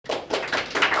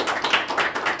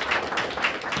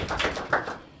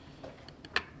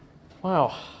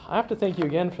Wow, I have to thank you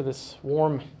again for this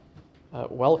warm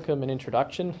welcome and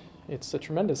introduction. It's a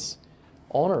tremendous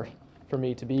honor for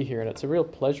me to be here, and it's a real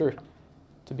pleasure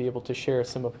to be able to share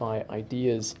some of my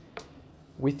ideas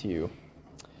with you.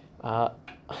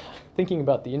 Thinking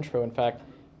about the intro, in fact,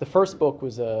 the first book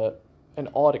was an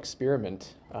odd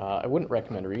experiment. I wouldn't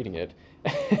recommend reading it.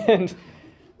 And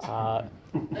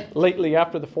lately,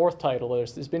 after the fourth title,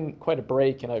 there's been quite a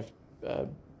break, and I've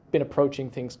been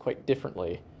approaching things quite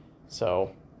differently.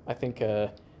 So I think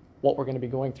what we're going to be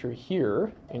going through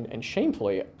here, and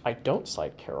shamefully, I don't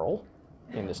cite Carol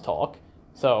in this talk,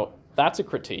 so that's a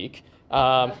critique.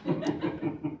 You're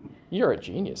a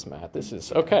genius, Matt. This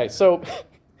is okay. So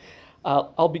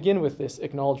I'll begin with this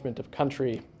acknowledgement of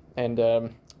country, and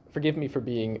forgive me for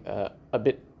being a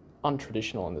bit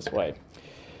untraditional in this way.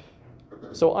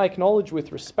 So I acknowledge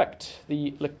with respect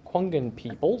the Lekwungen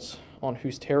peoples on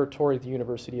whose territory the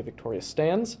University of Victoria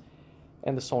stands,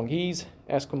 and the Songhees,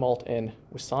 Esquimalt, and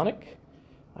Wisanic.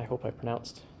 I hope I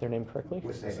pronounced their name correctly.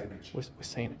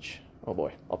 Wisanic. Oh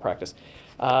boy, I'll practice.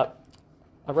 I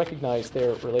recognize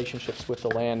their relationships with the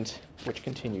land which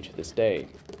continue to this day.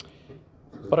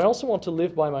 But I also want to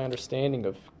live by my understanding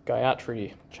of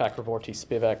Gayatri Chakravorty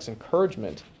Spivak's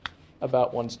encouragement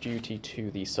about one's duty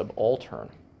to the subaltern.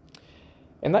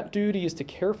 And that duty is to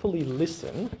carefully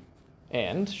listen,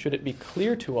 and should it be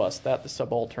clear to us that the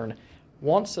subaltern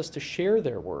wants us to share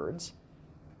their words,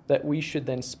 that we should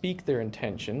then speak their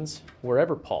intentions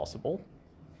wherever possible,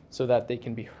 so that they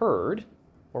can be heard,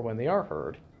 or when they are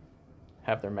heard,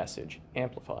 have their message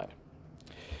amplified.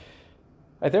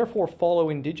 I therefore follow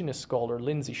Indigenous scholar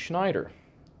Lindsay Schneider,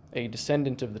 a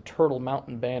descendant of the Turtle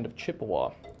Mountain Band of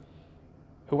Chippewa,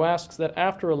 who asks that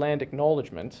after a land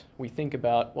acknowledgement, we think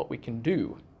about what we can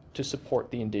do to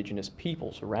support the Indigenous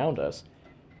peoples around us,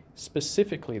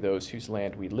 specifically those whose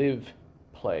land we live,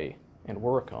 play, and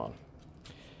work on.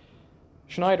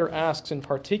 Schneider asks in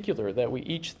particular that we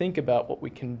each think about what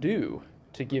we can do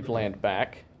to give land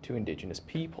back to Indigenous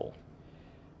people.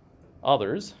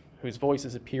 Others, whose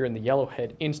voices appear in the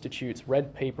Yellowhead Institute's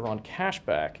red paper on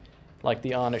cashback, like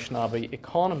the Anishinaabe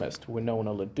economist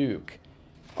Winona LaDuke,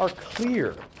 are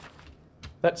clear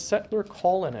that settler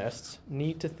colonists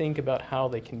need to think about how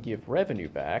they can give revenue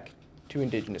back to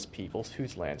Indigenous peoples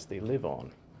whose lands they live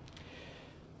on.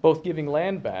 Both giving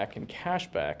land back and cash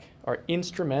back are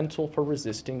instrumental for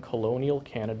resisting colonial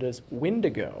Canada's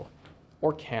Windigo,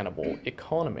 or cannibal,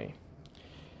 economy.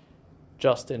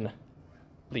 Justin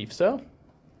Lifeso,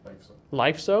 that's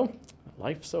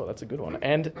a good one,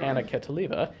 and Anna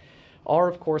Ketaliva are,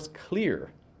 of course,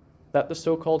 clear that the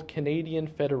so-called Canadian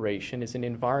Federation is an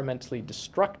environmentally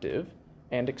destructive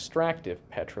and extractive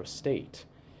petrostate.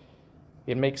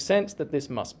 It makes sense that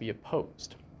this must be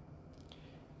opposed.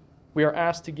 We are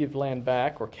asked to give land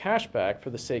back or cash back for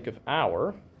the sake of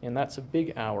our, and that's a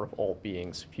big our of all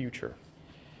beings, future.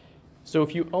 So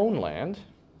if you own land,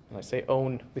 and I say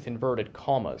own with inverted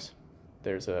commas,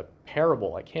 there's a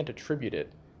parable, I can't attribute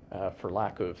it for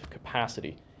lack of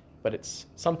capacity, but it's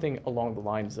something along the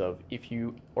lines of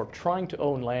trying to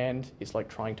own land is like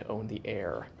trying to own the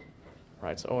air,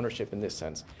 right? So ownership in this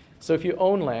sense. So if you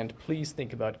own land, please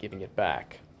think about giving it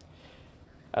back.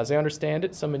 As I understand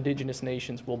it, some Indigenous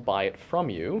nations will buy it from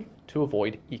you to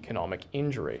avoid economic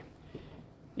injury.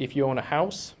 If you own a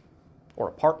house or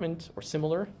apartment or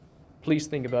similar, please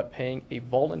think about paying a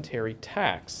voluntary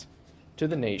tax to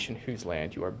the nation whose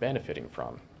land you are benefiting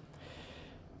from.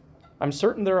 I'm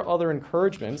certain there are other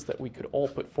encouragements that we could all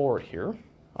put forward here.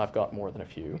 I've got more than a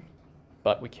few,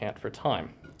 but we can't for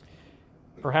time.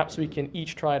 Perhaps we can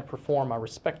each try to perform our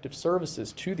respective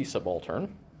services to the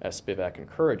subaltern, as Spivak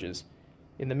encourages,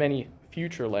 in the many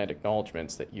future land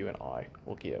acknowledgements that you and I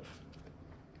will give.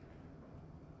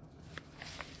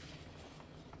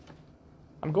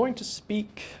 I'm going to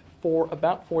speak for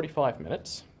about 45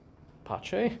 minutes,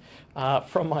 Pache,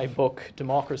 from my book,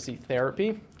 Democracy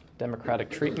Therapy,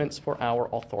 Democratic Treatments for Our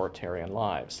Authoritarian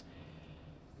Lives.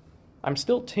 I'm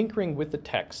still tinkering with the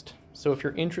text, so if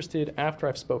you're interested after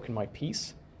I've spoken my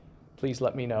piece, please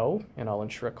let me know, and I'll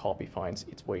ensure a copy finds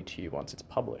its way to you once it's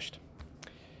published.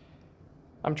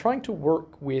 I'm trying to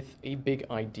work with a big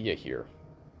idea here,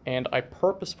 and I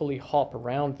purposefully hop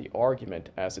around the argument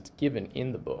as it's given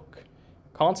in the book.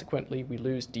 Consequently, we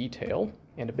lose detail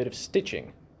and a bit of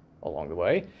stitching along the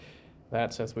way.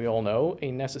 That's, as we all know,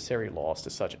 a necessary loss to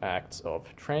such acts of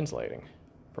translating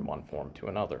from one form to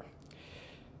another.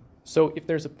 So if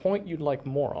there's a point you'd like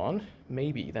more on,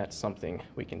 maybe that's something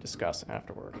we can discuss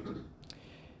afterward.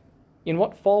 In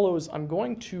what follows, I'm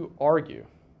going to argue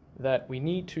that we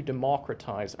need to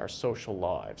democratize our social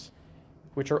lives,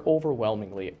 which are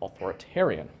overwhelmingly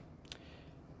authoritarian.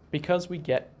 because we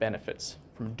get benefits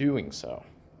from doing so.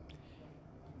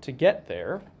 To get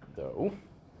there, though,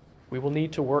 we will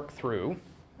need to work through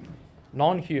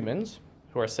non-humans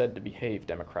who are said to behave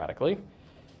democratically,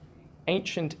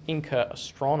 ancient Inca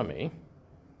astronomy,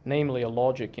 namely a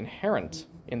logic inherent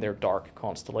in their dark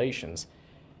constellations,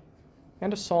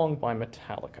 and a song by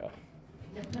Metallica.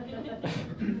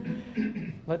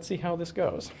 Let's see how this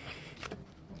goes.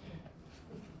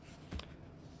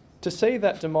 To say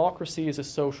that democracy is a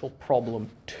social problem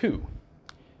too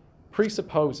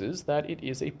presupposes that it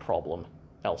is a problem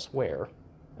elsewhere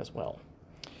as well.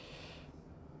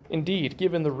 Indeed,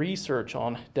 given the research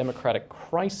on democratic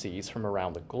crises from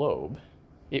around the globe,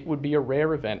 it would be a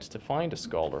rare event to find a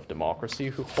scholar of democracy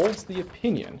who holds the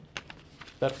opinion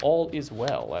that all is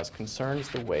well as concerns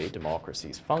the way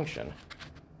democracies function,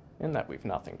 and that we've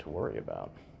nothing to worry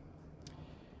about.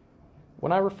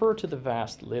 When I refer to the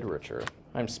vast literature,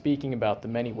 I'm speaking about the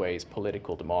many ways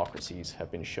political democracies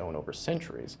have been shown over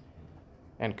centuries,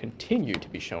 and continue to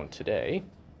be shown today,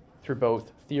 through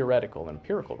both theoretical and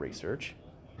empirical research,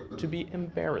 to be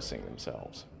embarrassing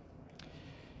themselves.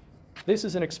 This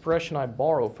is an expression I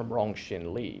borrow from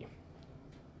Rong-Shin Lee.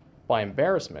 By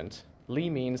embarrassment,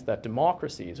 Lee means that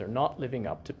democracies are not living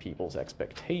up to people's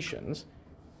expectations,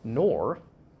 nor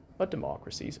a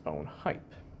democracy's own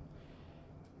hype.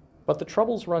 But the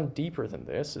troubles run deeper than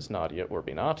this, as Nadia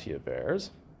Urbinati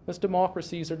avers, as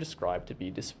democracies are described to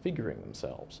be disfiguring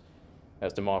themselves,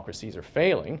 as democracies are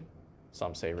failing,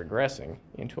 some say regressing,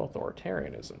 into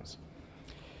authoritarianisms.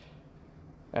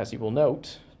 As you will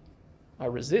note, I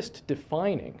resist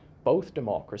defining both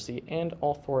democracy and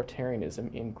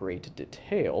authoritarianism in great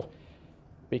detail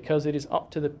because it is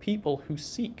up to the people who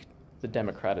seek the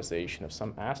democratization of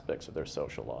some aspects of their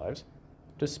social lives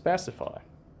to specify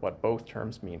what both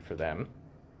terms mean for them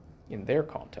in their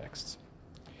contexts.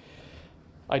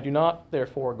 I do not,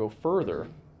 therefore, go further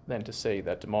than to say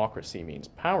that democracy means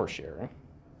power sharing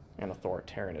and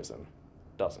authoritarianism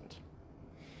doesn't.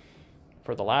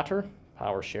 For the latter,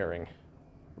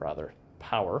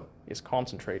 power is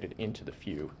concentrated into the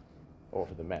few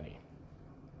over the many.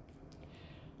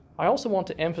 I also want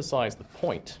to emphasize the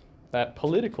point that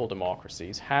political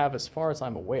democracies have, as far as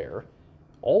I'm aware,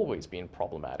 always been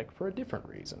problematic for a different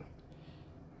reason.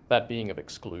 That being of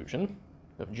exclusion,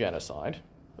 of genocide,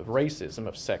 of racism,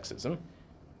 of sexism,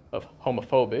 of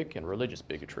homophobic and religious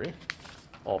bigotry,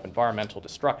 of environmental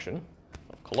destruction,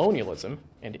 of colonialism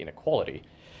and inequality,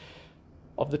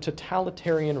 of the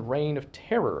totalitarian reign of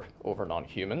terror over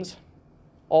non-humans,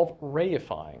 of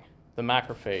reifying the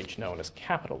macrophage known as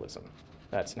capitalism.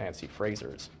 That's Nancy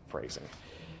Fraser's phrasing.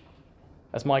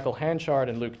 As Michael Hanchard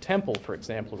and Luke Temple, for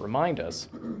example, remind us,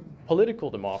 political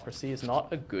democracy is not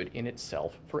a good in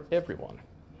itself for everyone.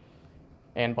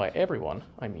 And by everyone,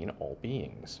 I mean all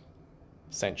beings,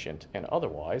 sentient and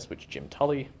otherwise, which Jim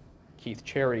Tully, Keith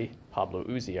Cherry, Pablo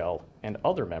Uziel, and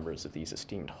other members of these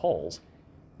esteemed halls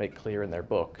make clear in their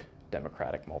book,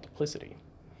 Democratic Multiplicity.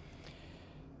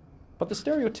 But the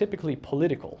stereotypically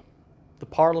political, the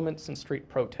parliaments and street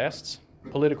protests,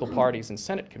 political parties and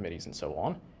Senate committees and so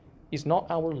on, is not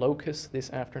our locus this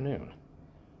afternoon.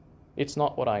 It's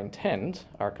not what I intend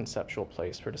our conceptual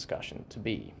place for discussion to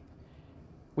be.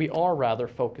 We are rather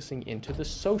focusing into the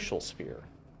social sphere,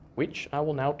 which I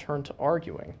will now turn to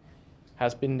arguing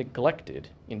has been neglected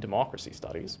in democracy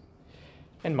studies,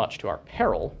 and much to our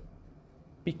peril,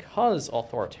 because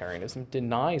authoritarianism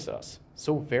denies us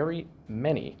so very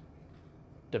many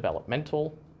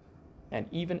developmental and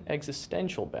even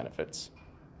existential benefits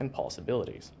and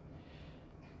possibilities.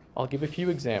 I'll give a few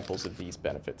examples of these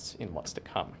benefits in what's to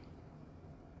come.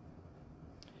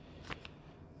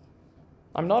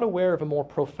 I'm not aware of a more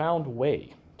profound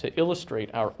way to illustrate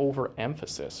our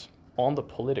overemphasis on the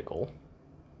political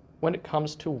when it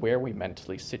comes to where we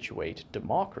mentally situate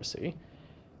democracy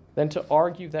than to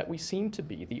argue that we seem to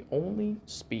be the only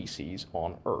species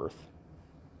on Earth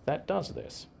that does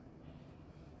this.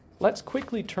 Let's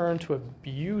quickly turn to a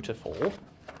beautiful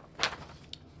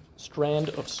strand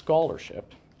of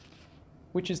scholarship,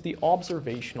 which is the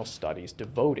observational studies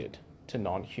devoted to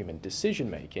non-human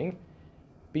decision-making,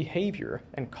 behavior,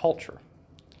 and culture.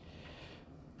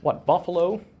 What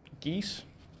buffalo, geese,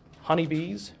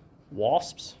 honeybees,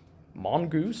 wasps,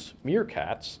 mongoose,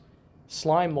 meerkats,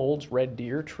 slime molds, red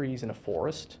deer, trees in a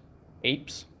forest,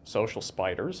 apes, social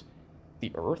spiders,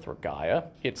 the earth or Gaia,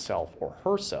 itself or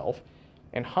herself,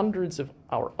 and hundreds of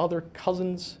our other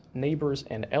cousins, neighbors,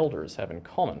 and elders have in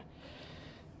common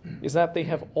is that they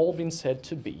have all been said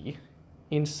to be,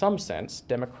 in some sense,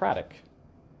 democratic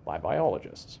by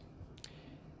biologists.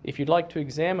 If you'd like to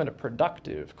examine a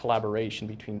productive collaboration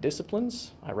between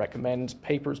disciplines, I recommend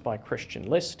papers by Christian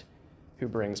List, who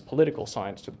brings political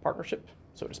science to the partnership,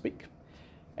 so to speak,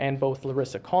 and both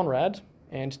Larissa Conrad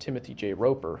and Timothy J.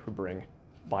 Roper, who bring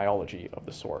biology of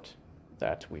the sort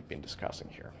that we've been discussing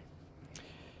here.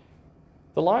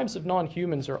 The lives of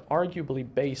non-humans are arguably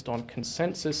based on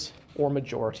consensus or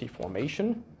majority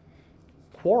formation,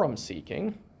 quorum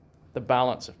seeking, the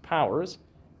balance of powers,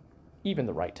 even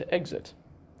the right to exit.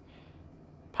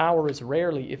 Power is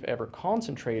rarely, if ever,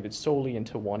 concentrated solely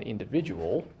into one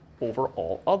individual over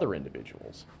all other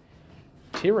individuals.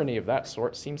 Tyranny of that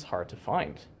sort seems hard to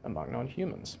find among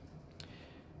non-humans.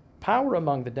 Power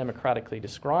among the democratically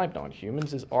described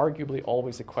non-humans is arguably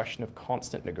always a question of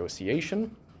constant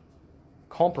negotiation,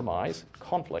 compromise,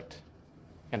 conflict,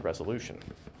 and resolution.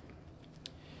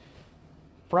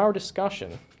 For our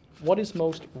discussion, what is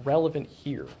most relevant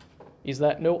here is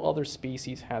that no other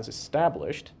species has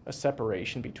established a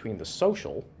separation between the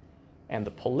social and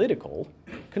the political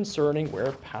concerning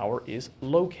where power is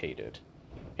located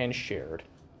and shared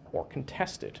or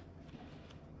contested.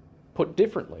 Put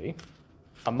differently,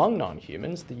 among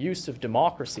non-humans, the use of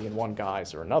democracy in one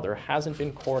guise or another hasn't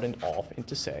been cordoned off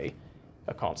into, say,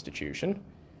 a constitution,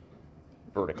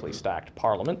 vertically stacked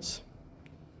parliaments,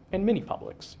 and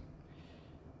mini-publics.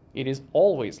 It is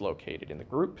always located in the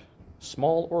group,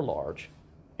 small or large,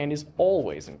 and is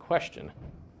always in question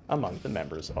among the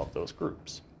members of those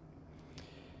groups.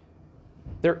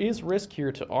 There is risk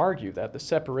here to argue that the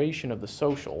separation of the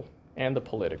social and the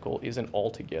political is an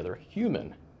altogether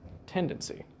human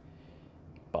tendency.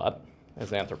 But,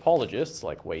 as anthropologists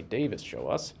like Wade Davis show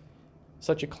us,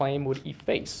 such a claim would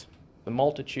efface the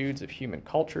multitudes of human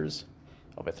cultures,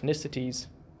 of ethnicities,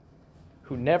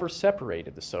 who never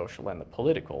separated the social and the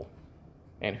political,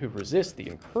 and who resist the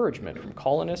encouragement from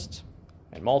colonists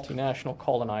and multinational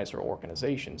colonizer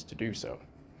organizations to do so.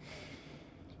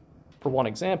 For one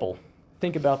example,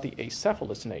 think about the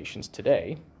acephalous nations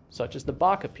today, such as the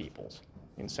Baka peoples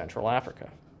in Central Africa.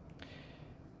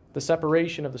 The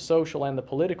separation of the social and the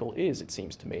political is, it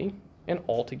seems to me, an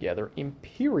altogether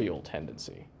imperial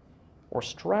tendency or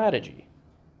strategy,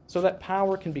 so that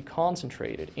power can be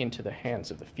concentrated into the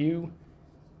hands of the few,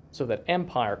 so that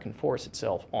empire can force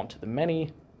itself onto the many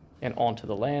and onto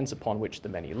the lands upon which the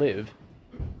many live,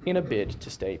 in a bid to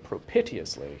stay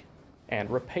propitiously and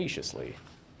rapaciously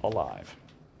alive.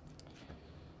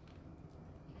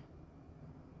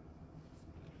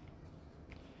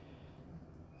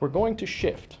 We're going to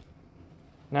shift,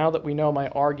 now that we know my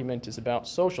argument is about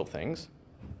social things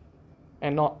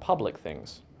and not public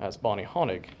things, as Bonnie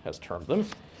Honig has termed them.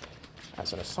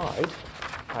 As an aside,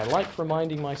 I like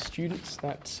reminding my students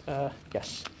that,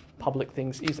 yes, public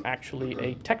things is actually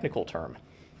a technical term.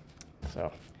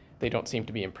 So they don't seem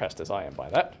to be impressed as I am by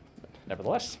that, but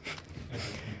nevertheless.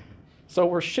 So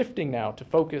we're shifting now to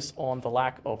focus on the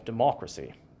lack of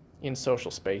democracy in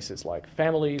social spaces like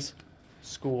families,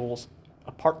 schools,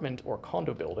 apartment or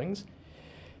condo buildings,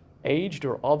 aged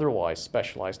or otherwise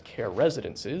specialized care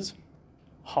residences,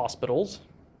 hospitals,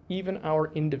 even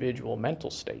our individual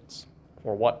mental states,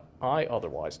 or what I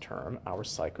otherwise term our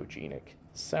psychogenic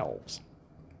selves.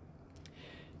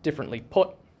 Differently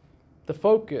put, the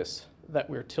focus that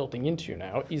we're tilting into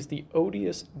now is the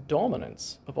odious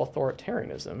dominance of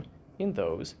authoritarianism in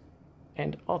those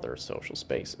and other social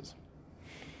spaces.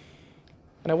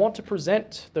 And I want to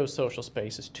present those social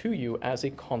spaces to you as a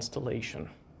constellation,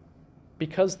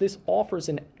 because this offers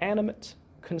an animate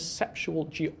conceptual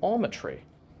geometry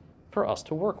for us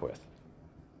to work with,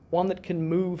 one that can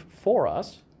move for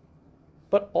us,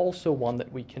 but also one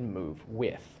that we can move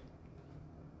with.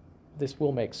 This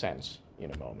will make sense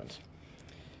in a moment.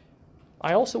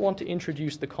 I also want to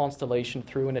introduce the constellation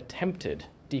through an attempted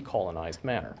decolonized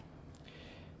manner.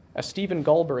 As Stephen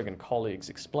Gullberg and colleagues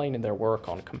explain in their work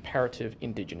on comparative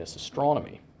indigenous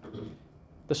astronomy,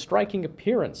 the striking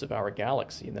appearance of our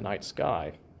galaxy in the night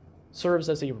sky serves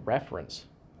as a reference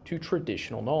to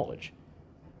traditional knowledge,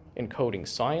 encoding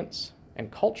science and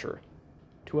culture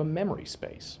to a memory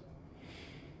space.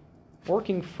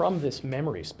 Working from this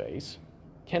memory space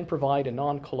can provide a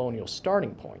non-colonial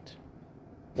starting point,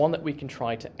 one that we can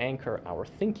try to anchor our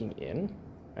thinking in,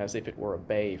 as if it were a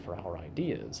bay for our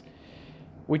ideas,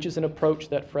 which is an approach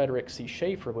that Frederick C.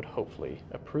 Schaeffer would hopefully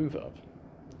approve of.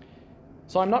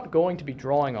 So I'm not going to be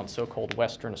drawing on so-called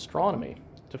Western astronomy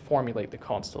to formulate the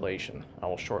constellation I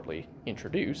will shortly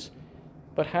introduce,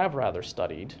 but have rather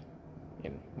studied,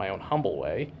 in my own humble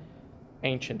way,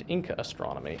 ancient Inca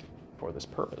astronomy for this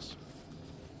purpose.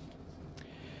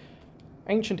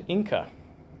 Ancient Inca,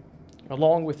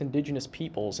 along with indigenous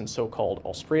peoples in so-called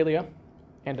Australia,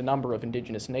 and a number of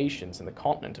indigenous nations in the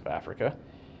continent of Africa,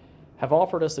 have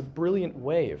offered us a brilliant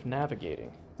way of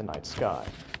navigating the night sky.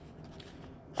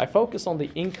 I focus on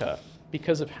the Inca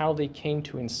because of how they came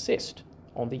to insist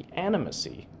on the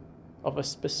animacy of a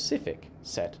specific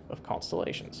set of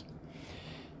constellations.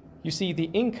 You see, the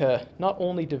Inca not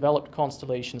only developed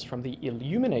constellations from the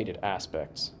illuminated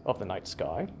aspects of the night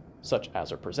sky, such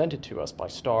as are presented to us by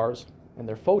stars and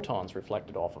their photons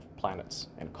reflected off of planets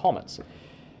and comets,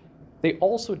 they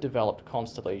also developed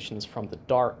constellations from the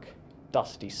dark,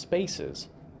 dusty spaces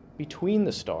between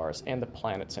the stars and the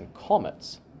planets and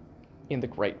comets in the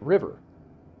Great River,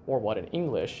 or what in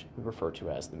English we refer to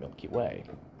as the Milky Way.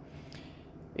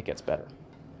 It gets better.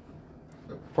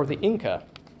 For the Inca,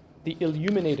 the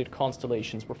illuminated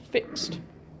constellations were fixed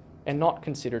and not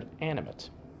considered animate.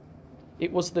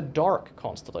 It was the dark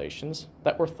constellations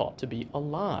that were thought to be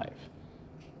alive.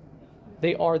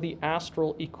 They are the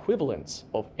astral equivalents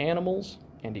of animals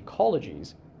and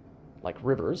ecologies, like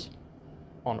rivers,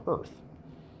 on Earth.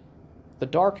 The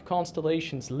dark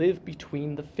constellations live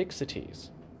between the fixities.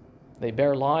 They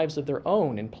bear lives of their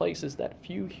own in places that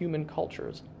few human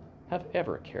cultures have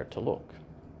ever cared to look.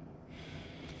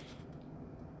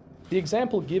 The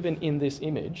example given in this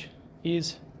image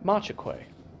is Machaque,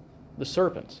 the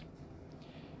serpent.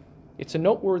 It's a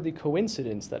noteworthy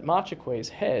coincidence that Machaque's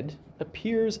head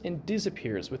appears and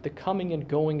disappears with the coming and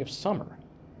going of summer,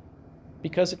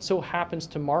 because it so happens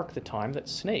to mark the time that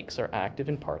snakes are active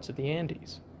in parts of the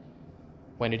Andes,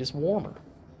 when it is warmer.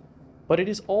 But it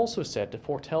is also said to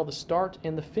foretell the start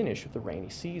and the finish of the rainy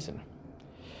season.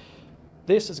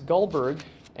 This, as Sjálfvirk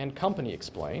and company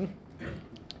explain,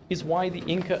 is why the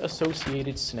Inca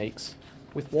associated snakes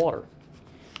with water.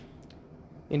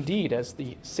 Indeed, as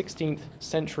the 16th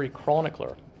century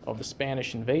chronicler of the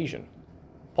Spanish invasion,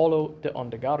 Paulo de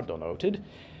Ondegardo, noted,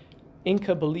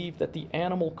 Inca believed that the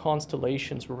animal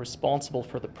constellations were responsible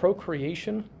for the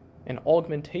procreation and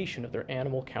augmentation of their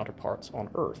animal counterparts on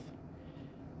Earth.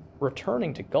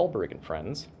 Returning to Sjálfvirk and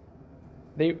friends,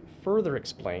 they further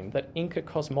explained that Inca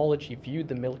cosmology viewed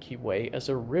the Milky Way as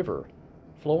a river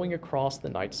flowing across the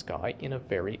night sky in a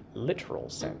very literal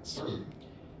sense.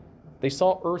 They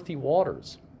saw earthy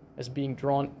waters as being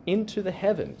drawn into the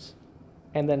heavens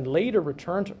and then later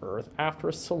returned to Earth after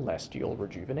a celestial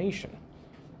rejuvenation.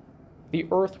 The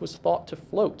Earth was thought to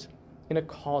float in a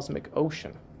cosmic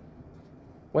ocean.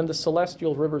 When the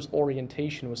celestial river's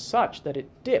orientation was such that it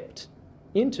dipped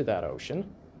into that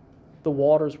ocean, the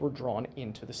waters were drawn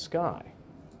into the sky.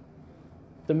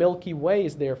 The Milky Way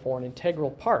is therefore an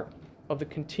integral part of the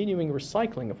continuing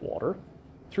recycling of water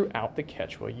throughout the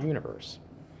Quechua universe.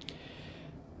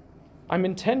 I'm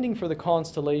intending for the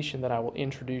constellation that I will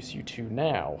introduce you to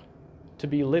now to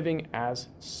be living as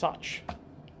such.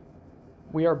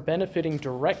 We are benefiting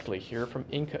directly here from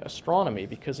Inca astronomy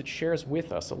because it shares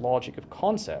with us a logic of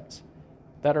concepts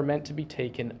that are meant to be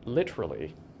taken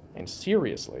literally and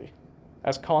seriously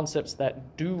as concepts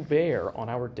that do bear on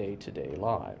our day-to-day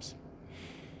lives.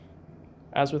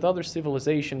 As with other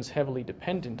civilizations heavily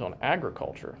dependent on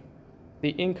agriculture, the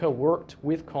Inca worked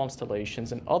with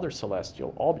constellations and other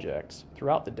celestial objects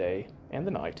throughout the day and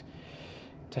the night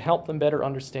to help them better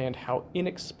understand how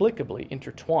inexplicably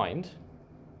intertwined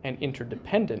and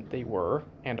interdependent they were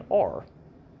and are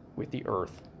with the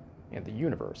Earth and the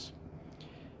universe.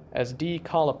 As D.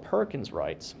 Kala Perkins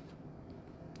writes,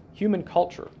 human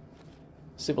culture,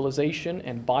 civilization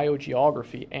and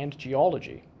biogeography and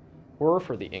geology were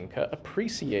for the Inca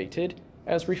appreciated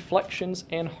as reflections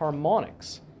and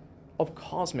harmonics of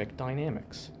cosmic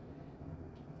dynamics.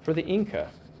 For the Inca,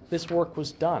 this work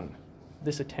was done,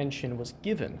 this attention was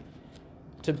given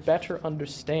to better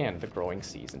understand the growing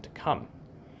season to come.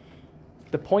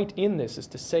 The point in this is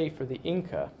to say for the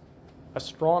Inca,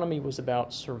 astronomy was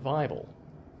about survival.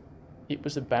 It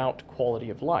was about quality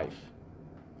of life,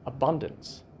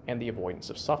 abundance, and the avoidance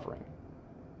of suffering.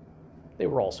 They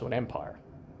were also an empire.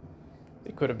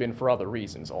 It could have been for other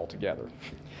reasons altogether.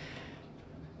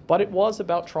 But it was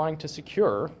about trying to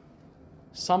secure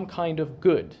some kind of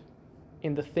good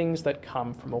in the things that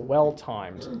come from a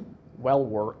well-timed,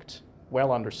 well-worked,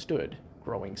 well-understood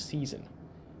growing season.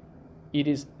 It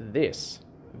is this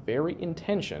very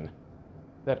intention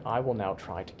that I will now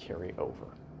try to carry over.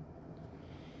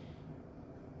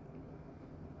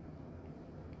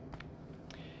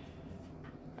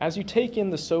 As you take in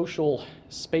the social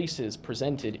spaces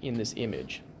presented in this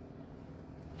image,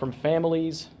 from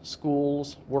families,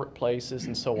 schools, workplaces,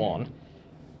 and so on,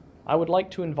 I would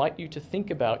like to invite you to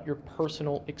think about your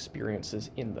personal experiences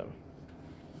in them.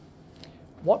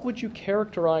 What would you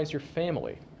characterize your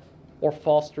family or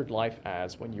fostered life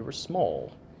as when you were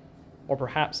small? Or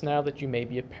perhaps now that you may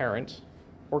be a parent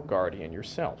or guardian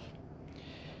yourself.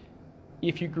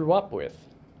 If you grew up with,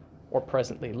 or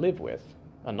presently live with,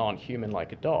 a non-human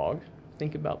like a dog,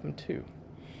 think about them too.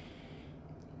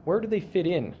 Where do they fit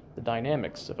in the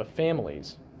dynamics of a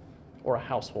family's or a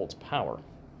household's power?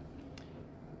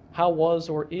 How was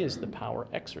or is the power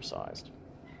exercised?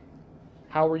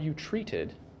 How were you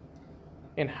treated,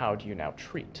 and how do you now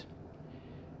treat?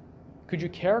 Could you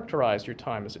characterize your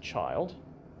time as a child,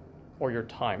 or your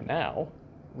time now,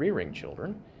 rearing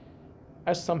children,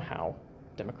 as somehow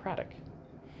democratic?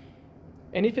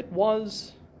 And if it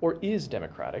was or is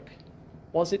democratic,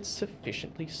 was it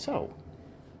sufficiently so?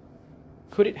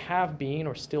 Could it have been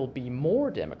or still be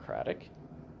more democratic,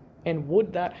 and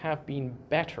would that have been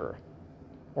better,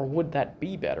 or would that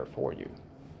be better for you,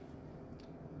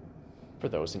 for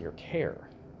those in your care?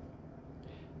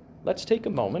 Let's take a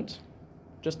moment,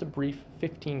 just a brief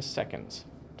 15 seconds,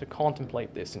 to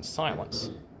contemplate this in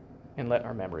silence and let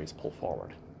our memories pull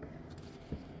forward.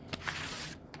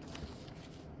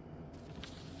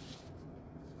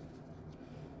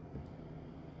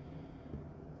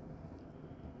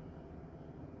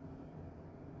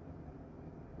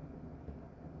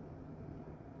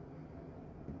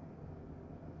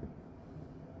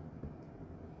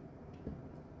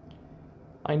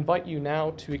 I invite you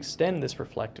now to extend this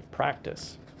reflective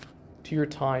practice to your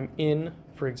time in,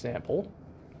 for example,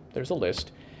 there's a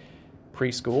list,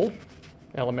 preschool,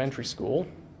 elementary school,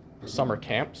 summer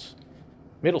camps,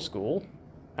 middle school,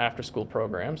 after-school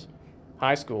programs,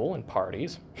 high school and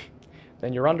parties,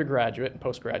 then your undergraduate and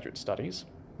postgraduate studies,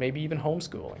 maybe even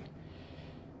homeschooling.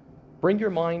 Bring your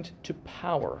mind to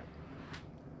power.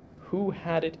 Who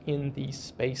had it in these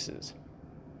spaces?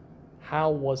 How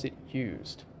was it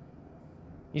used?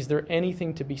 Is there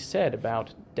anything to be said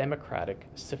about democratic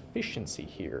sufficiency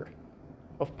here,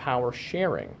 of power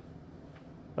sharing,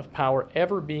 of power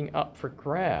ever being up for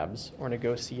grabs or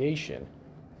negotiation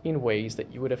in ways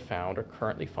that you would have found or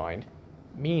currently find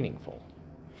meaningful?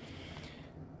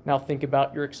 Now think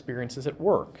about your experiences at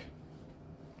work,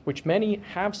 which many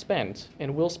have spent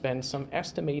and will spend some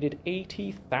estimated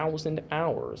 80,000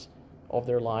 hours of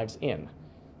their lives in,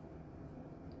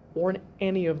 or in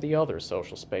any of the other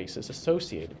social spaces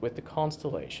associated with the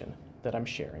constellation that I'm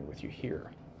sharing with you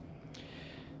here.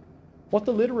 What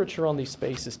the literature on these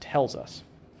spaces tells us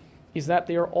is that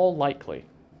they are all likely,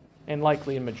 and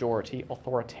likely in majority,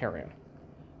 authoritarian,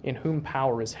 in whom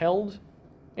power is held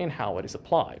and how it is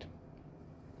applied.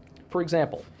 For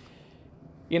example,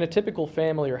 in a typical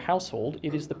family or household,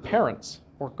 it is the parents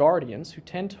or guardians who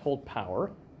tend to hold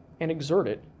power and exert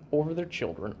it over their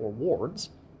children or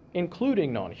wards,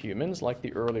 including non-humans like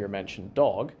the earlier mentioned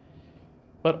dog,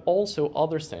 but also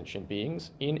other sentient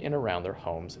beings in and around their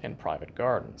homes and private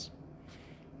gardens.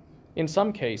 In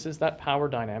some cases, that power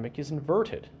dynamic is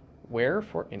inverted, where,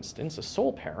 for instance, a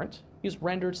sole parent is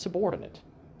rendered subordinate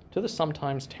to the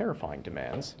sometimes terrifying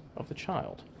demands of the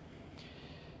child.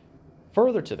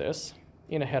 Further to this,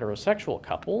 in a heterosexual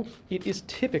couple, it is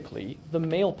typically the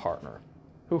male partner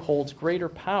who holds greater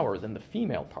power than the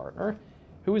female partner,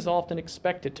 who is often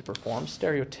expected to perform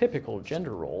stereotypical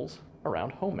gender roles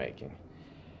around homemaking.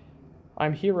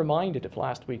 I'm here reminded of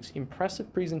last week's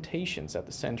impressive presentations at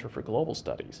the Center for Global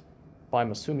Studies by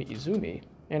Masumi Izumi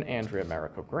and Andrea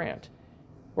Mariko Grant,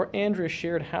 where Andrea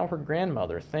shared how her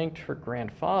grandmother thanked her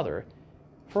grandfather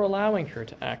for allowing her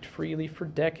to act freely for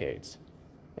decades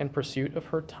in pursuit of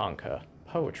her tanka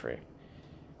poetry.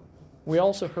 We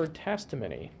also heard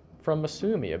testimony from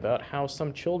Masumi about how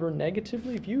some children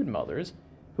negatively viewed mothers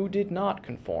who did not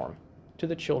conform to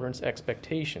the children's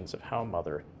expectations of how a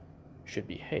mother should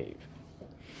behave.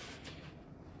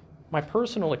 My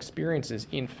personal experiences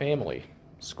in family,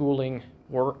 schooling,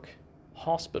 work,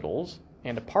 hospitals,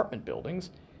 and apartment buildings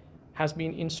has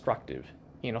been instructive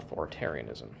in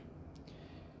authoritarianism.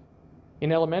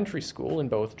 In elementary school in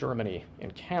both Germany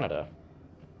and Canada,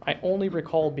 I only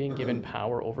recall being given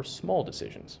power over small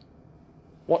decisions.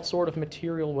 What sort of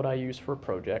material would I use for a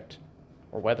project,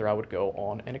 or whether I would go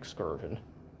on an excursion,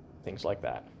 things like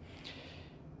that.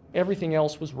 Everything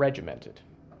else was regimented,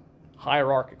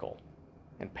 hierarchical,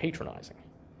 and patronizing.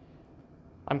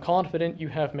 I'm confident you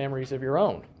have memories of your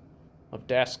own, of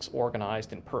desks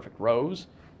organized in perfect rows,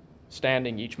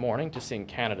 standing each morning to sing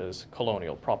Canada's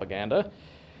colonial propaganda.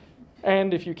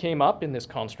 And if you came up in this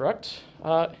construct,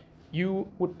 you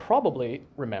would probably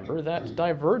remember that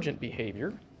divergent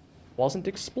behavior wasn't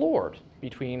explored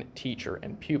between teacher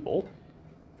and pupil.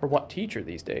 For what teacher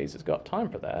these days has got time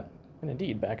for that? And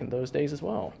indeed, back in those days as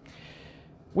well.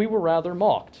 We were rather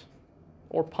mocked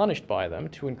or punished by them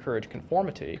to encourage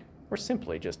conformity, or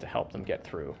simply just to help them get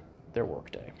through their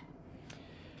workday.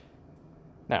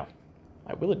 Now,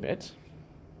 I will admit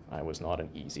I was not an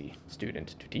easy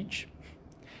student to teach,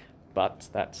 but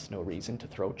that's no reason to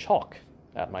throw chalk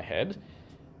at my head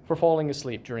for falling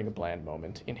asleep during a bland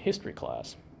moment in history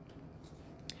class.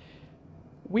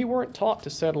 We weren't taught to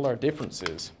settle our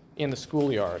differences in the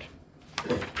schoolyard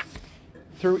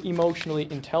through emotionally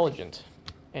intelligent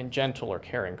and gentle or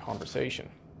caring conversation.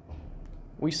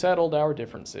 We settled our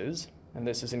differences, and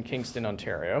this is in Kingston,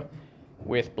 Ontario,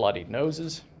 with bloodied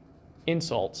noses,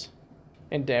 insults,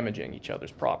 and damaging each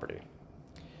other's property.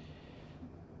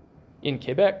 In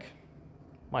Quebec,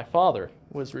 my father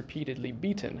was repeatedly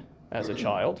beaten as a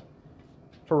child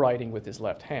for writing with his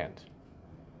left hand.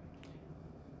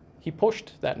 He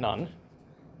pushed that nun,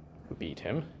 who beat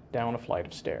him, down a flight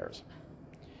of stairs.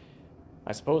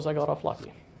 I suppose I got off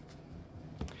lucky.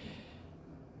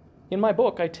 In my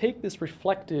book, I take this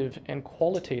reflective and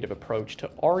qualitative approach to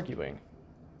arguing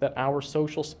that our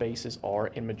social spaces are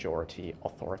in majority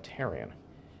authoritarian.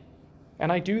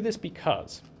 And I do this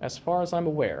because, as far as I'm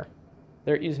aware,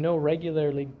 there is no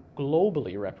regularly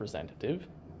globally representative,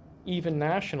 even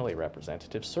nationally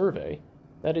representative survey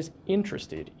that is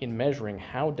interested in measuring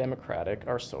how democratic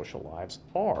our social lives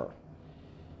are.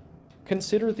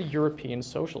 Consider the European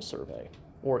Social Survey,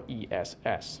 or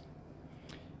ESS.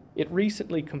 It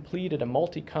recently completed a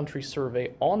multi-country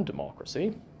survey on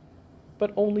democracy,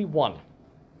 but only one,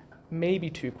 maybe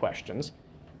two questions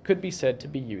could be said to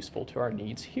be useful to our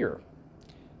needs here.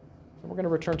 And we're going to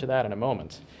return to that in a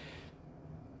moment.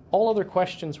 All other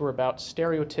questions were about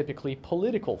stereotypically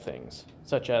political things,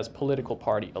 such as political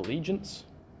party allegiance,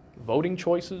 voting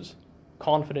choices,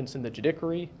 confidence in the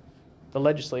judiciary, the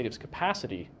legislative's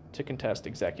capacity to contest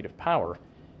executive power,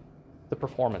 the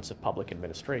performance of public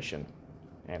administration,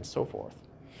 and so forth.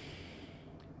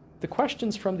 The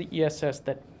questions from the ESS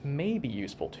that may be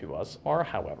useful to us are,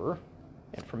 however,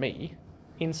 and for me,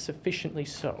 insufficiently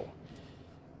so.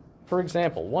 For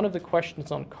example, one of the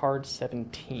questions on card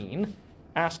 17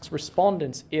 asks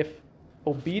respondents if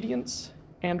obedience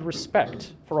and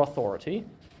respect for authority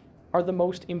are the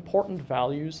most important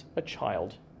values a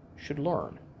child should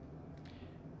learn.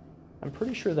 I'm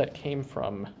pretty sure that came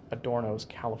from Adorno's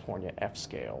California F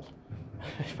scale,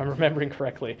 if I'm remembering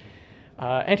correctly.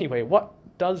 Anyway, what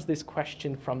does this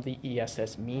question from the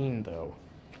ESS mean, though?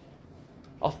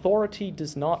 Authority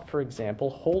does not, for example,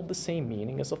 hold the same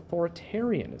meaning as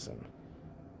authoritarianism.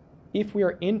 If we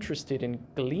are interested in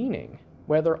gleaning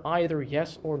whether either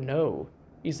yes or no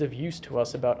is of use to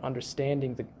us about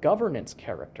understanding the governance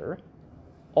character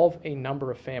of a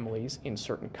number of families in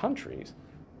certain countries,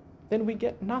 then we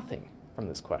get nothing from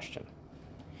this question.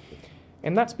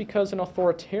 And that's because an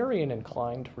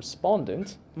authoritarian-inclined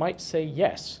respondent might say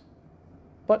yes,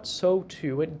 but so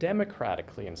too a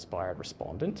democratically inspired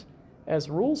respondent, as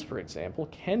rules, for example,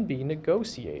 can be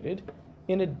negotiated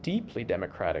in a deeply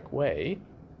democratic way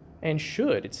and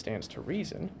should, it stands to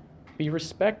reason, be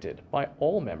respected by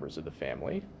all members of the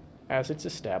family as its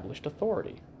established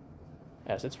authority,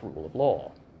 as its rule of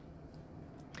law.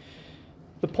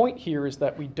 The point here is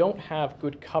that we don't have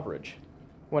good coverage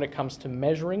when it comes to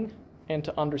measuring and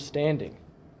to understanding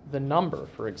the number,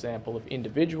 for example, of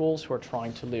individuals who are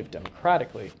trying to live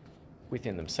democratically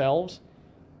within themselves,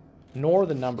 nor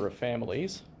the number of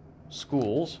families,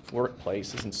 schools,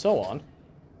 workplaces, and so on,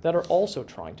 that are also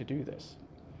trying to do this.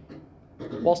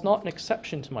 Whilst not an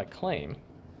exception to my claim,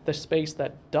 the space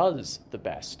that does the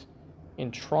best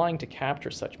in trying to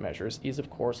capture such measures is, of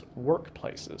course,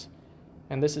 workplaces,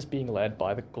 and this is being led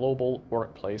by the global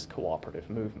workplace cooperative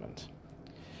movement.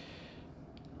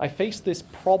 I faced this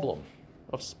problem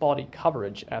of spotty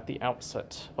coverage at the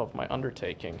outset of my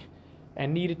undertaking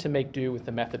and needed to make do with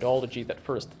the methodology that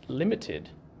first limited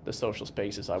the social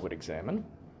spaces I would examine,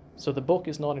 so the book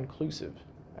is not inclusive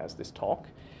as this talk,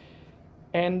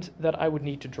 and that I would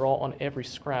need to draw on every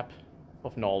scrap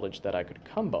of knowledge that I could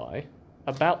come by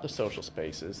about the social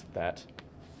spaces that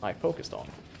I focused on.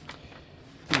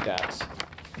 Be that,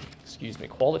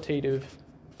 qualitative,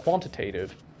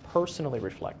 quantitative, personally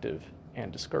reflective,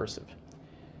 and discursive.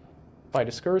 By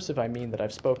discursive, I mean that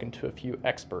I've spoken to a few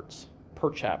experts per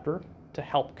chapter to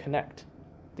help connect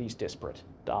these disparate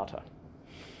data.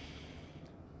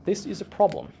 This is a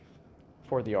problem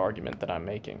for the argument that I'm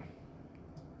making.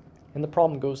 And the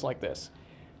problem goes like this.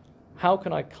 How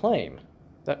can I claim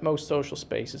that most social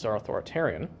spaces are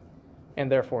authoritarian,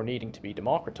 and therefore needing to be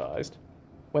democratized,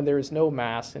 when there is no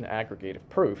mass and aggregative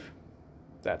proof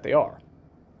that they are?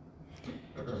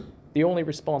 The only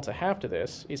response I have to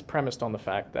this is premised on the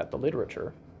fact that the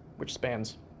literature, which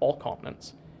spans all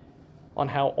continents, on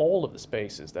how all of the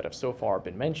spaces that have so far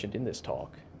been mentioned in this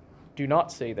talk do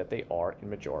not say that they are in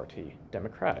majority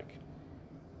democratic.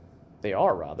 They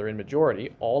are, rather, in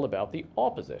majority, all about the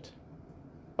opposite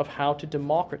of how to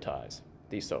democratize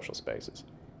these social spaces,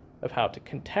 of how to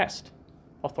contest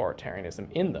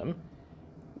authoritarianism in them,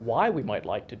 why we might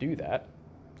like to do that,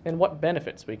 and what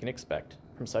benefits we can expect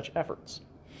from such efforts.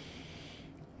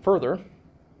 Further,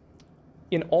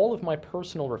 in all of my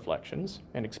personal reflections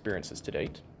and experiences to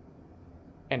date,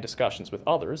 and discussions with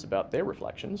others about their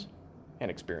reflections and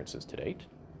experiences to date,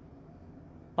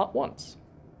 not once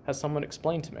has someone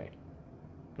explained to me,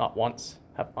 not once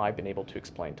have I been able to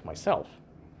explain to myself,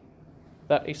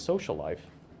 that a social life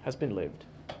has been lived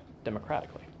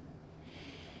democratically.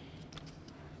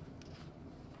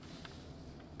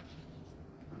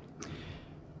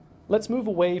 Let's move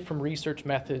away from research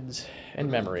methods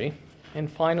and memory and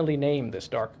finally name this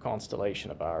dark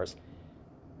constellation of ours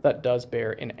that does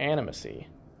bear an animacy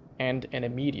and an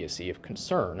immediacy of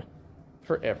concern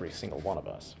for every single one of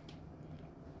us.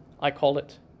 I call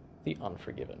it the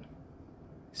unforgiven.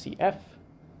 CF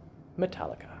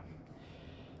Metallica.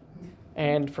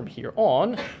 And from here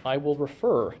on, I will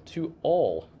refer to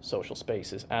all social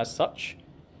spaces as such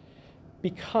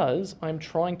because I'm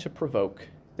trying to provoke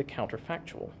the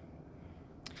counterfactual.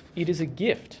 It is a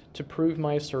gift to prove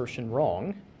my assertion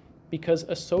wrong because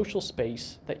a social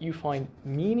space that you find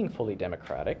meaningfully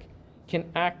democratic can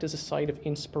act as a site of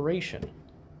inspiration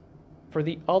for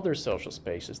the other social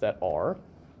spaces that are,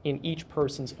 in each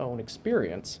person's own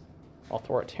experience,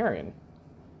 authoritarian,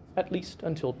 at least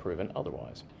until proven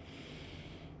otherwise.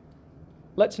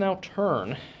 Let's now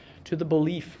turn to the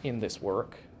belief in this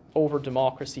work over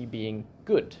democracy being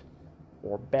good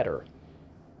or better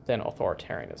than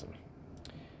authoritarianism.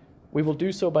 We will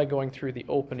do so by going through the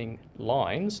opening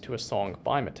lines to a song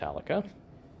by Metallica,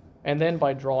 and then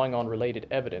by drawing on related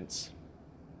evidence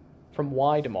from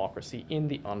why democracy in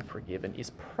the unforgiven is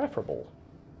preferable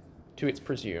to its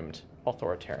presumed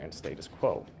authoritarian status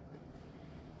quo.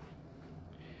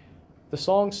 The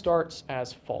song starts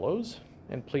as follows,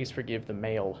 and please forgive the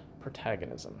male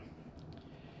protagonism.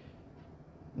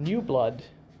 New blood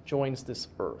joins this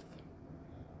earth,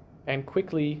 and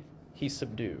quickly he's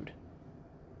subdued.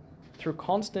 Through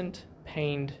constant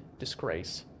pained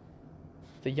disgrace,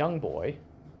 the young boy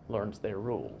learns their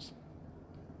rules.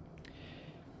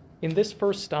 In this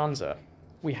first stanza,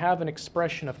 we have an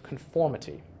expression of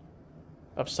conformity,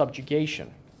 of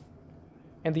subjugation,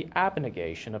 and the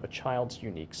abnegation of a child's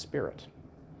unique spirit.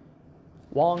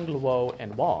 Wang, Luo,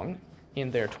 and Wang,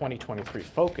 in their 2023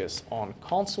 focus on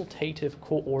consultative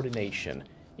coordination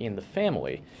in the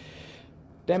family,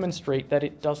 demonstrate that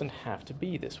it doesn't have to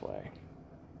be this way.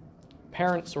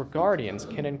 Parents or guardians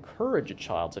can encourage a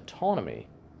child's autonomy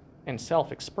and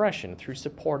self-expression through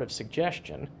supportive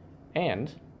suggestion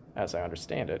and, as I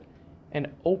understand it,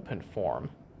 an open form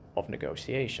of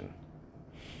negotiation.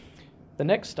 The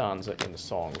next stanza in the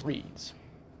song reads,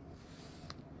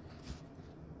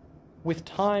 with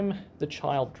time the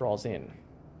child draws in,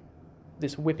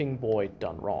 this whipping boy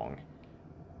done wrong.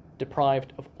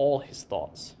 Deprived of all his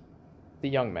thoughts, the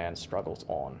young man struggles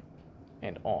on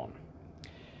and on.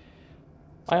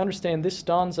 I understand this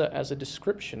stanza as a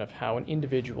description of how an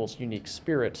individual's unique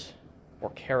spirit, or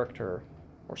character,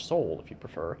 or soul, if you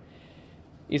prefer,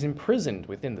 is imprisoned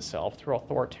within the self through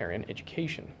authoritarian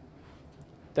education.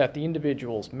 That the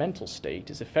individual's mental state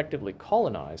is effectively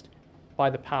colonized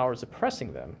by the powers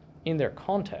oppressing them in their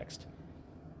context,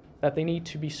 that they need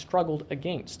to be struggled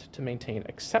against to maintain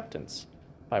acceptance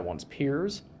by one's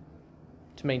peers,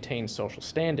 to maintain social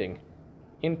standing,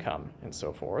 income, and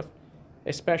so forth,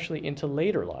 especially into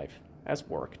later life as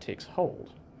work takes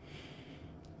hold.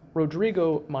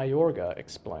 Rodrigo Mayorga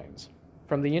explains,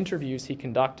 from the interviews he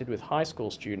conducted with high school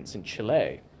students in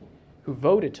Chile, who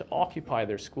voted to occupy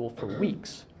their school for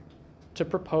weeks to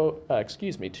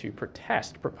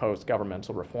protest proposed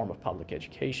governmental reform of public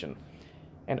education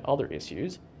and other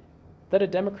issues, that a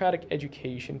democratic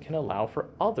education can allow for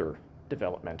other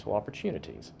developmental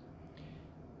opportunities.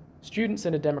 Students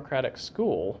in a democratic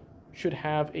school should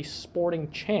have a sporting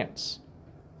chance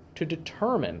to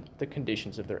determine the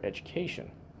conditions of their education,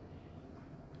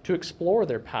 to explore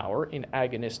their power in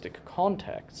agonistic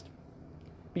context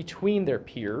between their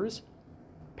peers,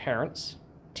 parents,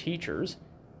 teachers,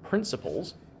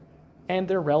 principals, and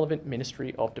their relevant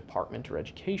ministry of department or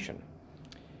education.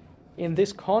 In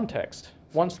this context,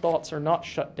 one's thoughts are not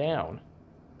shut down,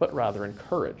 but rather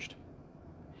encouraged.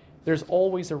 There's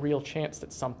always a real chance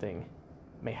that something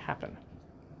may happen.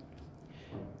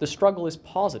 The struggle is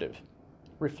positive,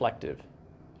 reflective,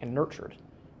 and nurtured.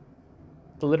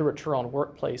 The literature on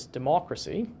workplace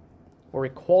democracy, or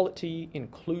equality,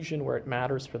 inclusion where it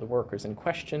matters for the workers in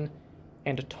question,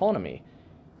 and autonomy,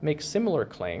 make similar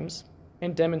claims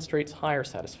and demonstrates higher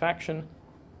satisfaction,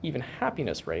 even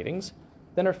happiness ratings,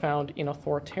 than are found in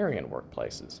authoritarian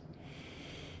workplaces.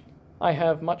 I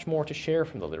have much more to share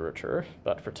from the literature,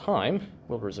 but for time,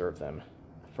 we'll reserve them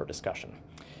for discussion.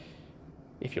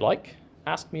 If you like,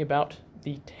 ask me about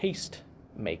the taste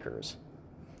makers.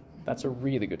 That's a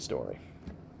really good story.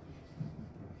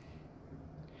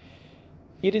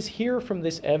 It is here from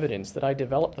this evidence that I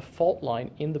develop the fault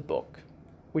line in the book,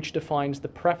 which defines the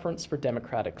preference for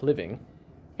democratic living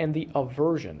and the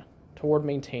aversion toward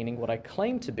maintaining what I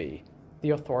claim to be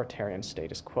the authoritarian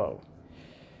status quo.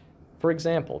 For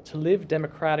example, to live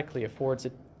democratically affords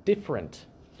a different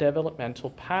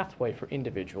developmental pathway for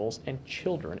individuals and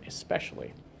children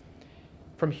especially.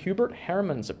 From Hubert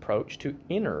Herman's approach to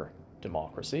inner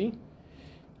democracy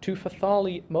to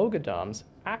Fatali Moghadam's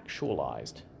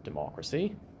actualized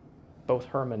democracy, both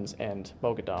Hermans and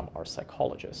Moghadam are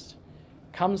psychologists,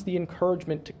 comes the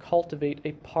encouragement to cultivate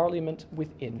a parliament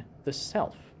within the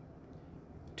self,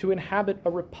 to inhabit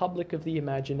a republic of the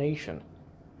imagination,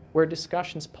 where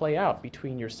discussions play out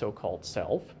between your so-called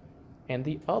self and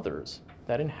the others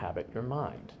that inhabit your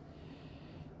mind.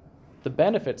 The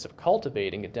benefits of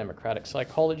cultivating a democratic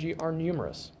psychology are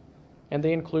numerous, and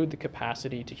they include the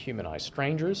capacity to humanize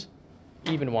strangers,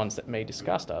 even ones that may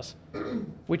disgust us,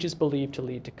 which is believed to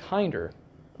lead to kinder,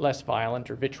 less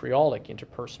violent or vitriolic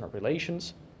interpersonal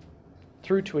relations,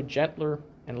 through to a gentler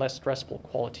and less stressful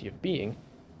quality of being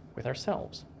with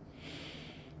ourselves.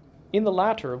 In the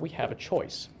latter, we have a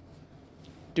choice.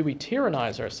 Do we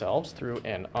tyrannize ourselves through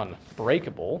an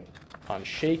unbreakable,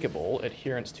 unshakable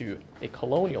adherence to a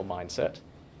colonial mindset?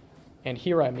 And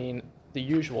here I mean the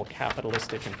usual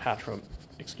capitalistic and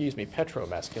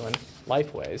petromasculine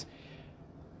lifeways.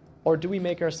 Or do we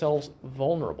make ourselves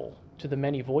vulnerable to the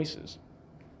many voices,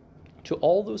 to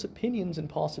all those opinions and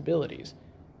possibilities,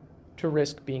 to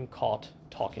risk being caught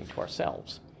talking to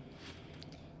ourselves?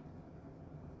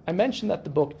 I mentioned that the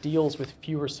book deals with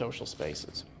fewer social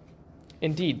spaces.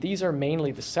 Indeed, these are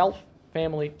mainly the self,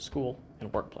 family, school,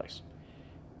 and workplace.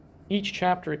 Each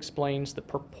chapter explains the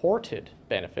purported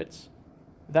benefits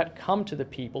that come to the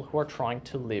people who are trying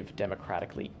to live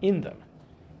democratically in them.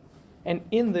 And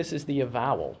in this is the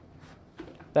avowal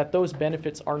that those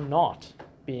benefits are not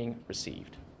being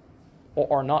received,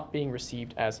 or are not being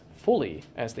received as fully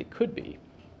as they could be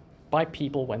by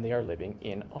people when they are living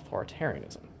in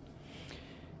authoritarianism.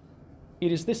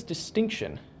 It is this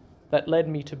distinction that led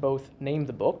me to both name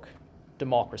the book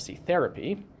Democracy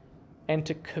Therapy and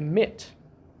to commit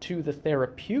to the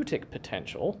therapeutic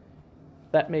potential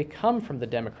that may come from the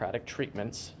democratic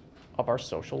treatments of our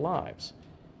social lives.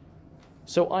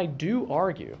 So I do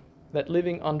argue that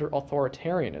living under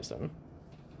authoritarianism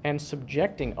and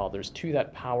subjecting others to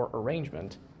that power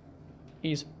arrangement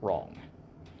is wrong.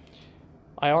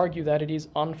 I argue that it is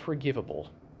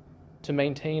unforgivable to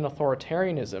maintain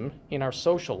authoritarianism in our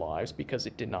social lives because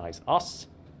it denies us,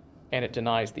 and it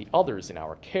denies the others in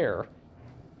our care,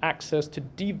 access to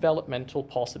developmental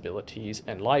possibilities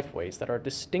and lifeways that are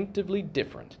distinctively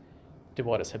different to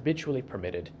what is habitually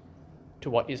permitted, to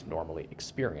what is normally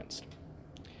experienced.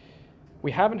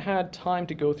 We haven't had time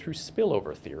to go through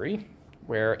spillover theory,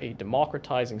 where a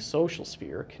democratizing social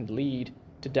sphere can lead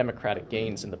to democratic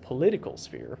gains in the political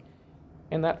sphere,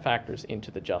 and that factors into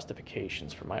the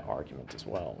justifications for my argument as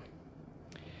well.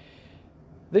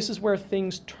 This is where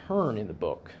things turn in the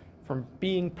book from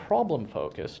being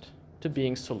problem-focused to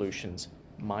being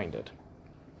solutions-minded.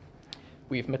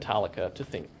 We've Metallica to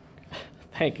thank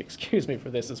for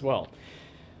this as well.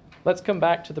 Let's come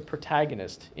back to the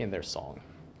protagonist in their song.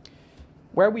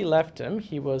 Where we left him,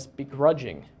 he was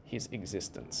begrudging his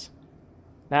existence.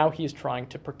 Now he is trying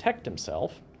to protect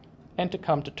himself and to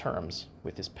come to terms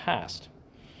with his past.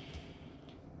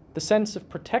 The sense of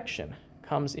protection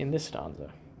comes in this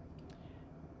stanza.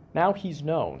 Now he's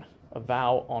known, a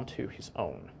vow unto his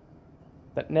own,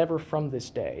 that never from this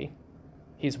day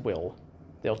his will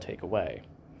they'll take away.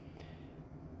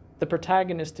 The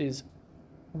protagonist is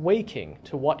waking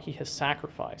to what he has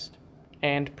sacrificed,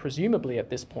 and presumably at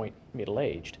this point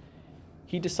middle-aged,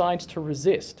 he decides to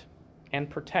resist and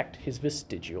protect his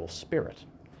vestigial spirit.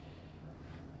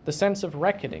 The sense of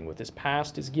reckoning with his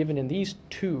past is given in these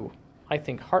two, I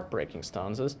think, heartbreaking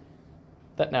stanzas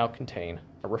that now contain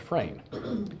a refrain.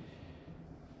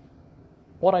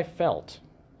 What I felt,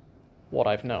 what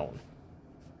I've known,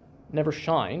 never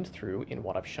shined through in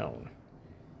what I've shown.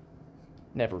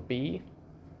 Never be,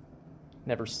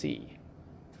 never see.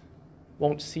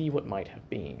 Won't see what might have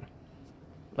been.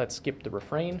 Let's skip the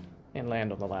refrain and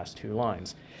land on the last two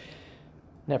lines.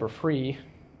 Never free,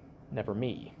 never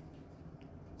me.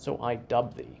 So I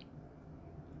dub thee,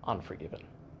 unforgiven.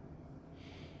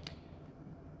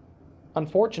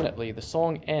 Unfortunately, the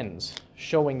song ends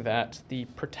showing that the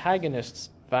protagonist's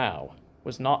vow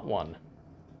was not one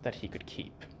that he could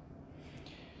keep.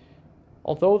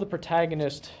 Although the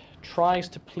protagonist tries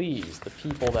to please the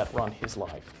people that run his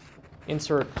life,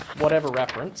 insert whatever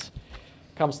reference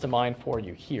comes to mind for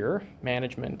you here,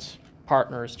 management,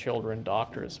 partners, children,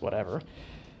 doctors, whatever,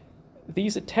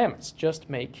 these attempts just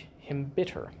make him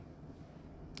bitter.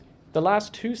 The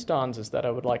last two stanzas that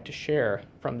I would like to share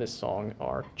from this song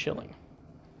are chilling.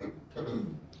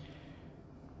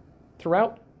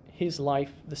 Throughout his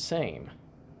life the same,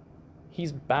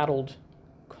 he's battled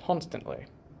constantly.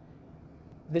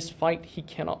 This fight he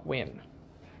cannot win.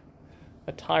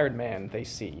 A tired man they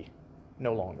see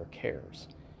no longer cares.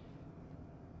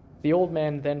 The old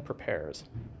man then prepares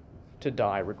to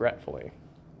die regretfully.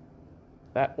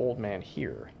 That old man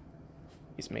here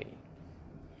is me.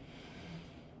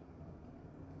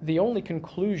 The only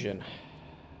conclusion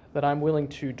that I'm willing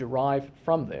to derive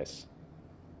from this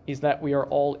is that we are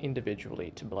all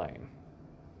individually to blame.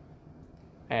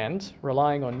 And,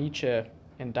 relying on Nietzsche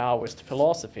and Taoist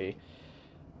philosophy,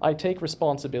 I take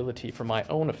responsibility for my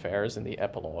own affairs in the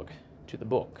epilogue to the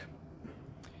book.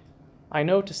 I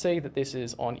know to say that this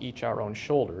is on each our own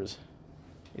shoulders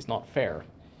is not fair,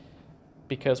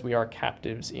 because we are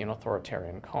captives in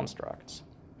authoritarian constructs.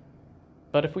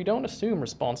 But if we don't assume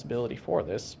responsibility for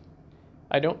this,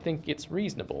 I don't think it's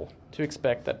reasonable to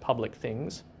expect that public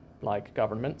things, like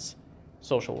governments,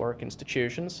 social work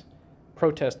institutions,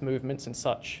 protest movements and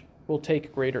such, will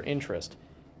take greater interest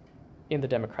in the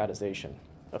democratization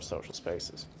of social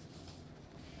spaces.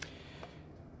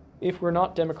 If we're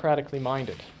not democratically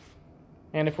minded,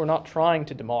 and if we're not trying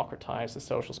to democratize the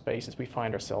social spaces we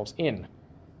find ourselves in,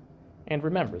 and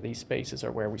remember, these spaces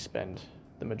are where we spend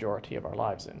the majority of our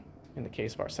lives in. In the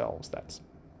case of ourselves, that's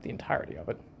the entirety of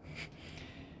it.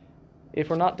 If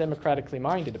we're not democratically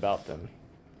minded about them,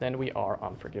 then we are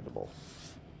unforgivable.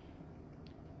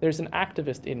 There's an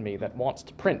activist in me that wants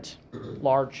to print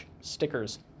large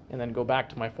stickers and then go back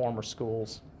to my former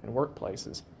schools and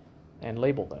workplaces and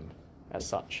label them as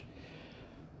such.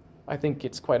 I think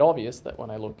it's quite obvious that when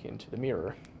I look into the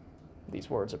mirror, these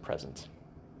words are present.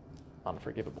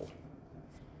 Unforgivable.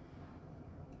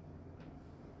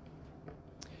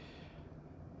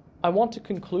 I want to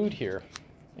conclude here,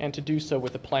 and to do so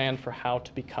with a plan for how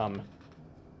to become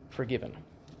forgiven.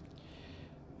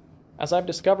 As I've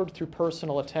discovered through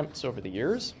personal attempts over the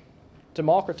years,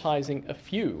 democratizing a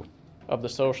few of the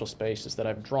social spaces that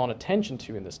I've drawn attention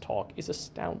to in this talk is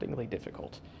astoundingly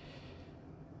difficult.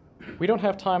 We don't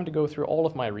have time to go through all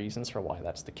of my reasons for why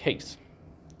that's the case.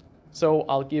 So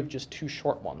I'll give just two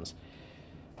short ones.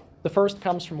 The first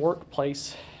comes from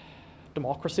workplace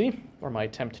democracy, or my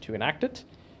attempt to enact it,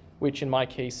 which in my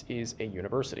case is a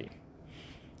university.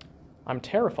 I'm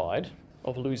terrified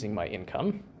of losing my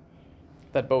income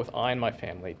that both I and my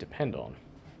family depend on.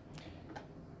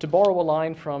 To borrow a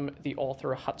line from the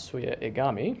author Hatsuya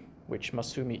Egami, which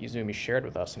Masumi Izumi shared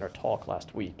with us in our talk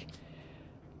last week,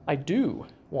 I do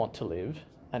want to live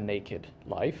a naked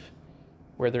life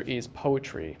where there is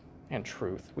poetry and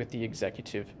truth with the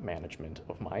executive management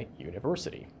of my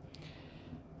university.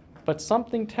 But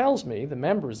something tells me the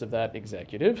members of that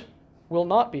executive will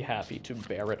not be happy to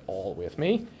bear it all with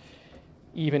me,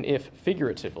 even if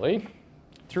figuratively,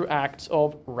 through acts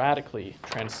of radically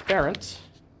transparent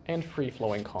and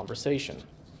free-flowing conversation.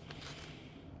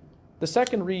 The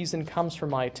second reason comes from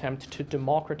my attempt to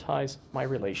democratize my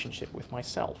relationship with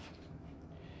myself.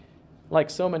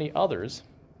 Like so many others,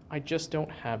 I just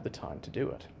don't have the time to do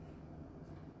it.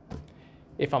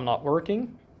 If I'm not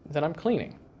working, then I'm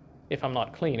cleaning. If I'm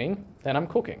not cleaning, then I'm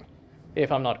cooking.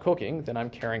 If I'm not cooking, then I'm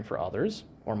caring for others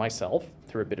or myself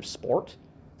through a bit of sport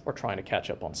or trying to catch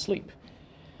up on sleep.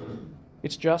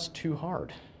 It's just too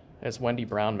hard, as Wendy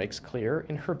Brown makes clear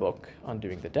in her book,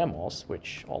 Undoing the Demos,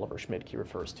 which Oliver Schmidtke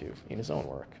refers to in his own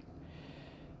work.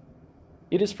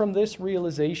 It is from this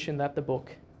realization that the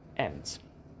book ends.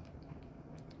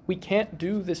 We can't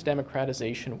do this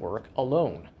democratization work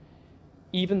alone,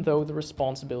 even though the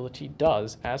responsibility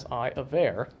does, as I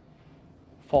aver,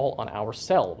 fall on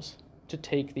ourselves to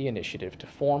take the initiative to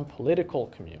form political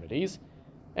communities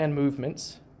and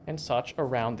movements and such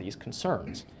around these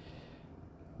concerns.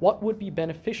 What would be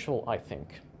beneficial, I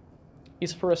think,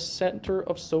 is for a center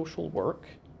of social work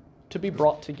to be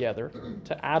brought together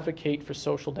to advocate for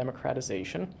social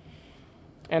democratization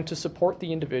and to support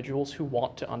the individuals who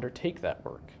want to undertake that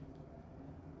work.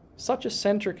 Such a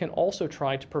center can also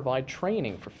try to provide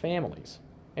training for families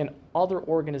and other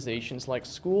organizations like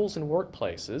schools and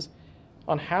workplaces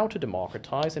on how to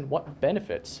democratize and what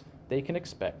benefits they can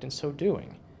expect in so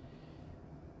doing.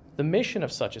 The mission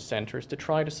of such a center is to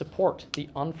try to support the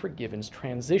unforgiven's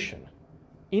transition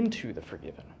into the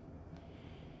forgiven.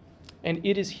 And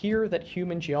it is here that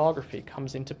human geography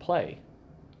comes into play,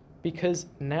 because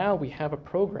now we have a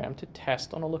program to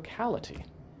test on a locality.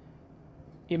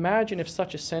 Imagine if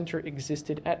such a center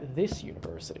existed at this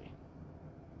university,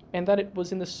 and that it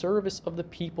was in the service of the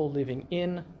people living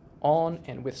in, on,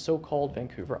 and with so-called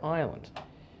Vancouver Island.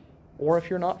 Or if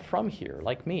you're not from here,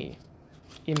 like me,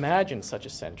 imagine such a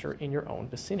center in your own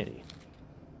vicinity.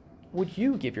 Would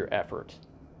you give your effort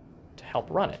to help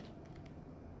run it?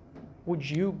 Would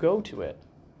you go to it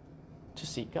to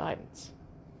seek guidance?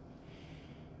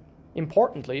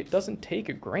 Importantly, it doesn't take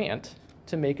a grant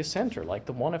to make a center like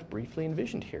the one I've briefly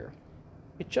envisioned here.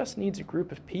 It just needs a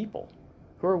group of people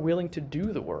who are willing to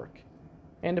do the work,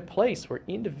 and a place where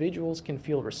individuals can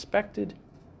feel respected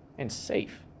and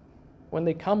safe when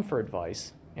they come for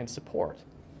advice and support.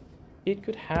 It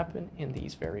could happen in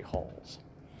these very halls.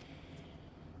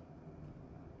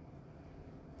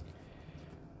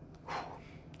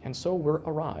 And so we're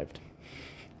arrived.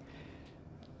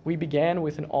 We began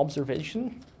with an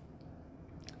observation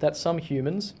that some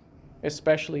humans,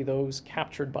 especially those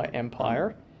captured by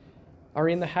empire, are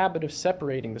in the habit of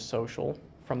separating the social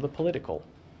from the political.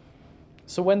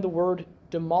 So when the word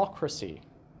democracy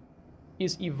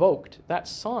is evoked, that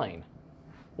sign,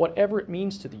 whatever it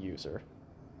means to the user,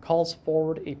 calls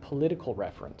forward a political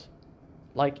referent,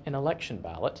 like an election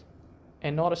ballot,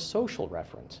 and not a social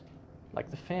referent,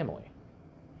 like the family.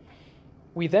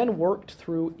 We then worked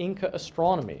through Inca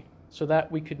astronomy so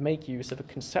that we could make use of a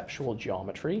conceptual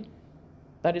geometry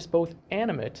that is both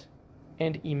animate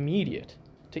and immediate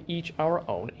to each our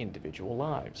own individual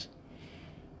lives.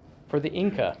 For the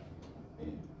Inca,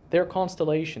 their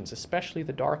constellations, especially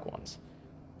the dark ones,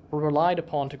 were relied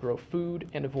upon to grow food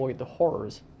and avoid the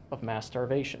horrors of mass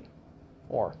starvation,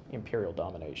 or imperial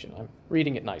domination. I'm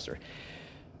reading it nicer.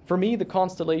 For me, the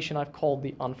constellation I've called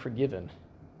the Unforgiven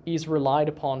is relied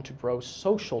upon to grow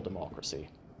social democracy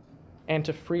and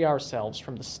to free ourselves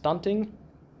from the stunting,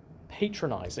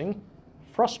 patronizing,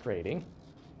 frustrating,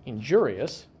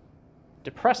 injurious,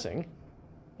 depressing,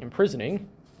 imprisoning,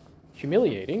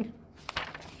 humiliating,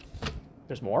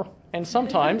 there's more, and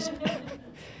sometimes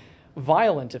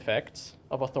violent effects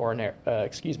of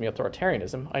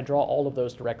authoritarianism. I draw all of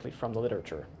those directly from the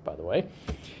literature, by the way,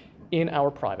 in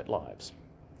our private lives.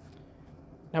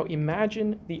 Now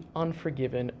imagine the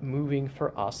Unforgiven moving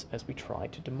for us as we try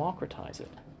to democratize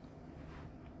it.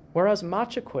 Whereas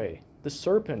Machaque, the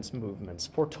serpent's movements,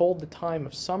 foretold the time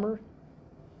of summer,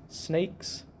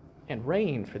 snakes, and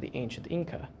rain for the ancient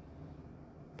Inca,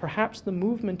 perhaps the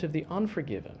movement of the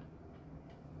Unforgiven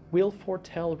will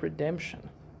foretell redemption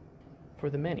for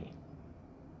the many,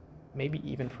 maybe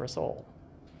even for us all.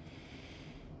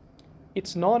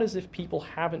 It's not as if people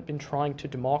haven't been trying to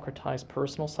democratize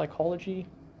personal psychology,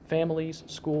 families,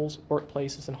 schools,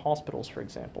 workplaces, and hospitals, for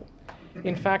example.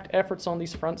 In fact, efforts on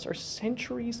these fronts are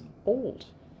centuries old.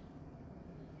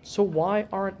 So why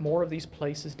aren't more of these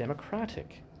places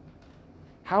democratic?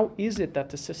 How is it that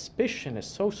the suspicion is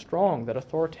so strong that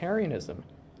authoritarianism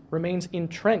remains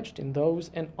entrenched in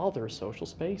those and other social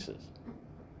spaces?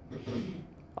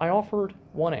 I offered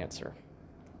one answer,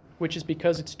 which is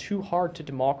because it's too hard to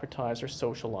democratize our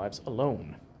social lives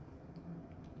alone,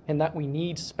 and that we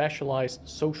need specialized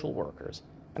social workers.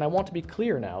 And I want to be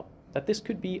clear now that this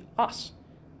could be us,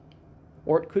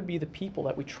 or it could be the people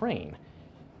that we train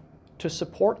to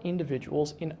support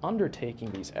individuals in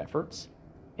undertaking these efforts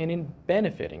and in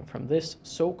benefiting from this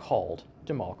so-called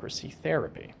democracy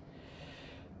therapy.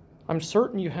 I'm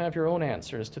certain you have your own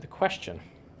answers to the question,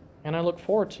 and I look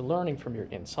forward to learning from your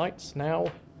insights now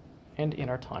and in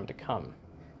our time to come.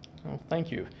 Well,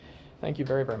 thank you. Thank you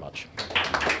very, very much.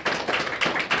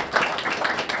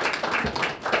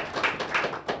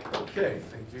 Okay,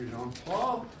 thank you,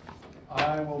 Jean-Paul.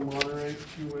 I will moderate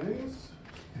Q&As.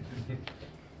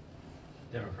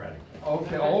 Democratic.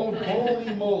 Okay, oh,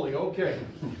 holy moly, okay.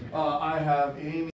 I have Amy.